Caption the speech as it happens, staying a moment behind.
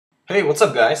Hey, what's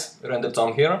up guys? Render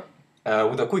Tom here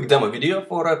with a quick demo video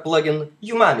for a plugin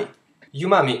Umami.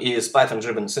 Umami is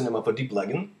Python-driven Cinema 4D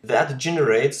plugin that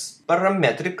generates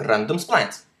parametric random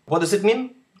splines. What does it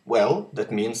mean? Well,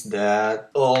 that means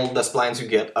that all the splines you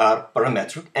get are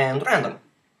parametric and random.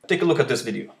 Take a look at this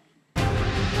video.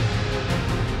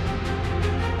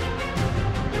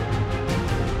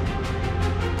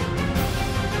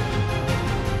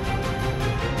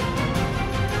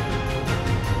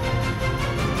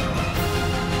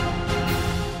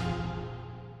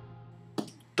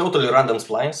 Totally random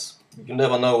splines. You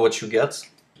never know what you get.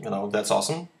 That's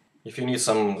awesome. If you need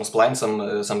some splines,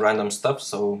 some random stuff,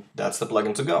 so that's the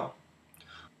plugin to go.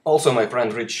 Also, my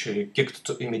friend Rich kicked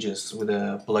 2 images with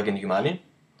the plugin Umami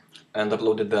and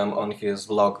uploaded them on his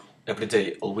vlog every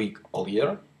day, all week, all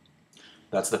year.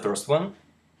 That's the first one.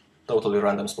 Totally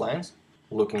random splines.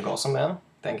 Looking awesome, man.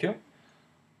 Thank you.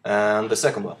 And the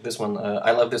second one, this one,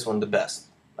 I love this one the best.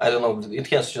 I don't know, it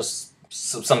has just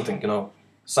something,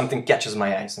 something catches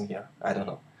my eyes in here. I don't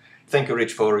know. Thank you,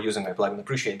 Rich, for using my plugin.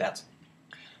 Appreciate that.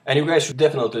 And you guys should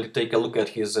definitely take a look at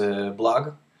his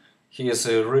blog. He is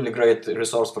a really great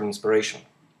resource for inspiration.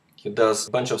 He does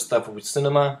a bunch of stuff with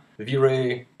cinema,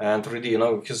 V-Ray, and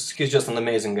 3D. He's just an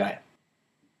amazing guy.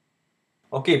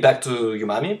 Okay, back to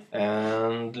Umami,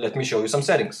 and let me show you some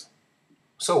settings.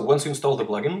 So, once you install the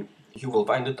plugin, you will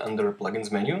find it under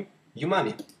Plugins menu,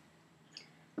 Umami.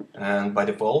 And by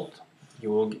default, you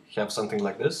will have something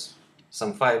like this,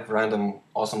 some 5 random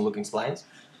awesome looking splines.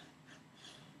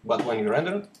 But when you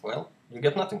render, well, you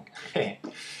get nothing.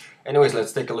 Anyways,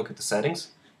 let's take a look at the settings.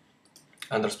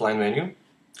 Under spline menu,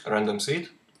 random seed,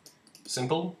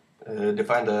 simple,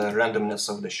 define the randomness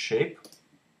of the shape,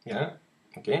 yeah,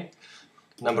 okay.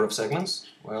 Number of segments,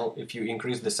 well, if you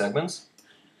increase the segments,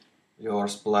 your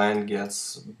spline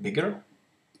gets bigger,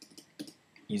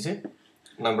 easy.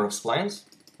 Number of splines,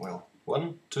 well,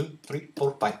 1, 2, 3,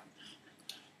 4, 5.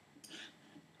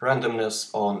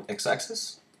 Randomness on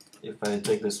x-axis. If I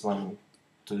take this one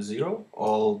to 0,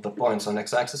 all the points on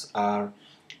x-axis are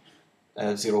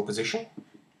at 0 position.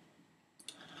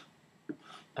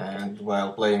 And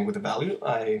while playing with the value,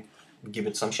 I give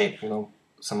it some shape,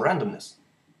 some randomness.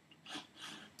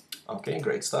 Okay,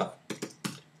 great stuff.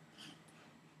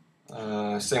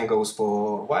 Same goes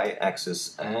for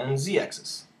y-axis and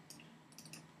z-axis.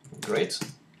 Great.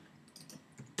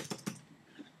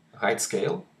 Height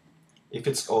scale. If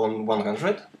it's on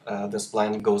 100, the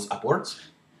spline goes upwards.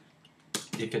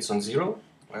 If it's on 0,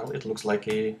 well, it looks like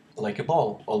a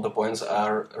ball. All the points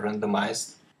are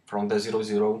randomized from the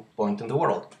 0, point in the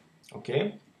world.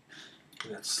 Okay,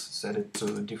 let's set it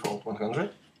to default 100.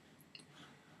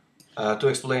 To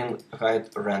explain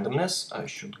height randomness, I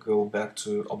should go back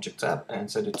to Object tab and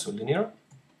set it to linear.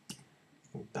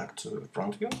 Back to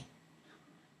front view.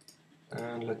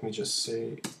 And let me just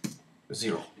say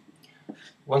 0.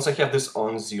 Once I have this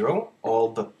on 0, all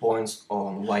the points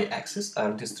on y-axis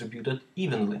are distributed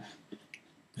evenly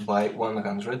by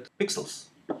 100 pixels.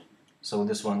 So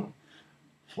this one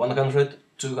 100,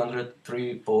 200,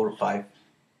 3, 4, 5,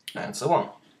 and so on.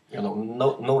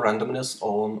 No randomness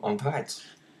on the heights.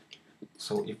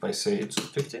 So if I say it's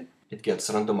 50, it gets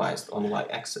randomized on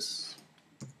y-axis.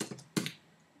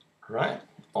 Right,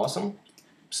 awesome.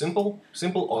 Simple,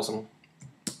 awesome.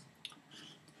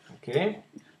 Okay.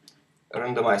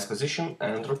 Randomize position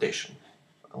and rotation.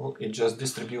 Well, it just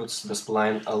distributes the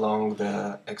spline along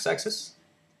the x-axis,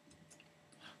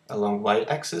 along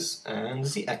y-axis and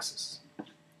z-axis.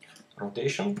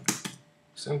 Rotation,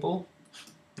 simple,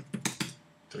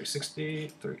 360,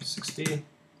 360,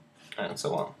 and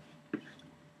so on.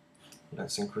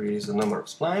 Let's increase the number of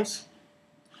splines.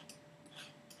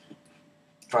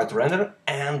 Try to render,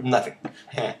 and nothing.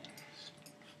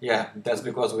 Yeah, that's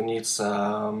because we need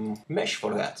some mesh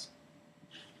for that.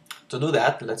 To do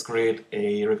that, let's create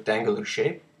a rectangular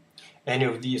shape. Any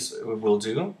of these will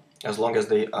do, as long as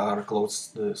they are close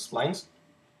to the splines.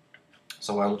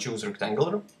 So I'll choose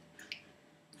rectangular,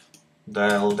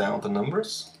 dial down the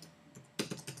numbers,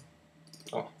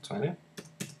 20,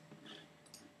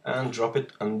 and drop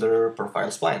it under profile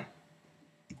spline.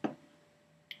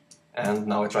 And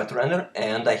now I try to render,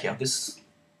 and I have this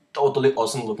totally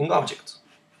awesome looking object.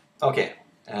 Okay,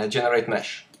 generate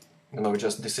mesh.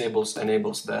 Just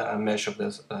enables the mesh of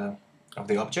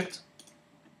the object.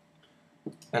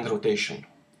 And rotation.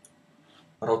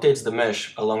 Rotates the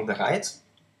mesh along the height.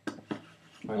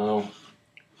 You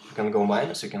can go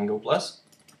minus, you can go plus.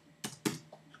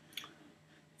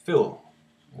 Fill.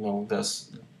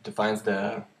 This defines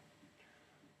the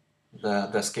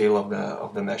scale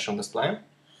of the mesh on the spline.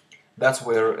 That's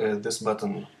where this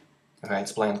button height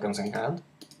spline comes in hand.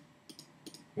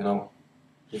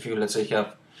 If you, let's say,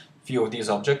 have few of these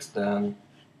objects, then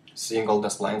seeing all the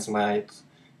splines might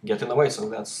get in the way, so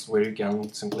that's where you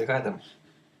can simply hide them.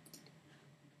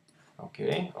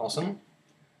 Okay, awesome.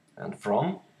 And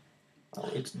from, well,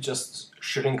 it just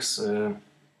shrinks the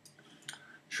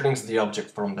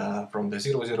object from the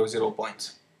 0, 0, 0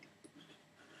 point.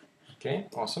 Okay,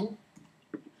 awesome.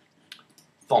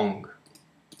 Thong.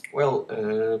 Well,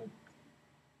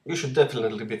 you should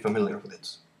definitely be familiar with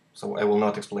it, so I will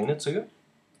not explain it to you.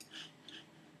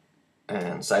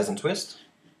 And size and twist.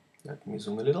 Let me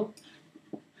zoom a little.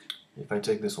 If I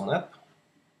take this one up,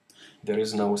 there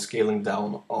is no scaling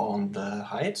down on the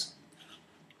height.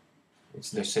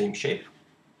 It's the same shape.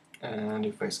 And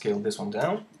if I scale this one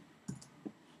down,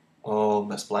 all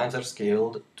the splines are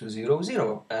scaled to 0,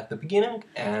 0 at the beginning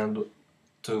and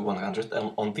to 100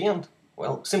 on the end.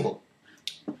 Well, simple.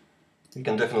 You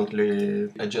can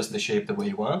definitely adjust the shape the way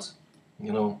you want,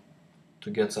 you know, to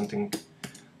get something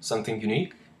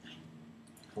unique,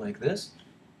 like this.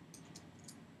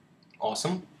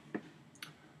 Awesome.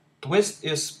 Twist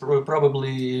is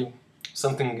probably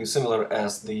something similar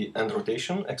as the end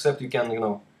rotation, except you can, you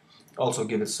know, also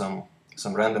give it some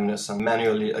randomness and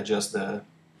manually adjust the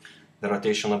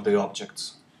rotation of the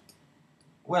objects.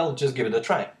 Well, just give it a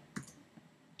try.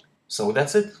 So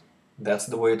that's it. That's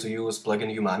the way to use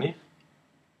plugin Umami.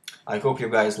 I hope you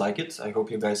guys like it, I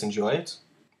hope you guys enjoy it,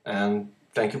 and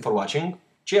thank you for watching.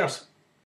 Cheers!